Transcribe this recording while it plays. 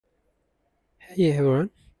Hey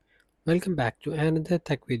everyone, welcome back to another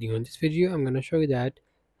tech video. In this video, I'm going to show you that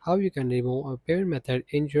how you can remove a payment method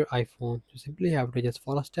in your iPhone. You simply have to just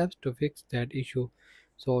follow steps to fix that issue.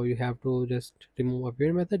 So you have to just remove a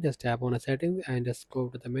payment method, just tap on a settings and just go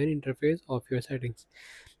to the main interface of your settings.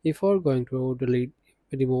 Before going to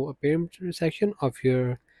remove a payment section of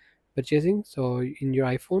your purchasing, so in your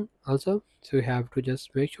iPhone also, so you have to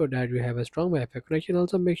just make sure that you have a strong Wi-Fi connection.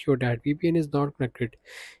 Also make sure that VPN is not connected.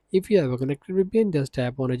 If you have a connected VPN, just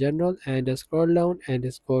tap on a general and just scroll down and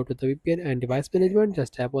just go to the VPN and device management.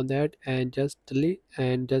 Just tap on that and just delete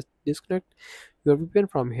and just disconnect your VPN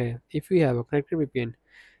from here if you have a connected VPN.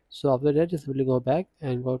 So after that, just simply go back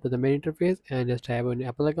and go to the main interface and just tap on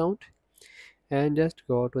Apple account and just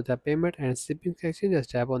go to the payment and shipping section. Just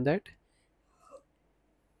tap on that.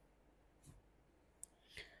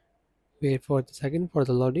 Wait for the second for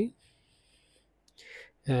the loading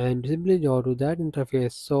and simply go to that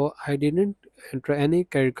interface. So I didn't enter any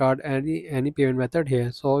credit card, any payment method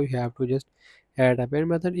here, so you have to just add a payment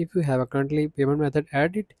method. If you have a currently payment method,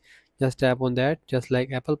 add it. Just tap on that, just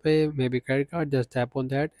like Apple Pay, maybe credit card. Just tap on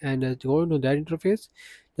that and just go into that interface.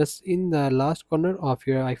 Just in the last corner of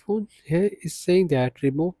your iPhone, here is saying that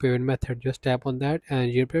remove payment method. Just tap on that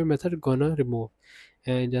and your payment method gonna remove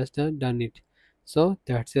and just done it. So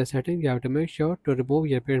that's the setting. You have to make sure to remove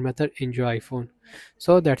your payment method in your iPhone.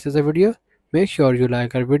 So that's the video. Make sure you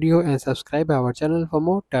like our video and subscribe our channel for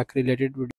more tech related videos.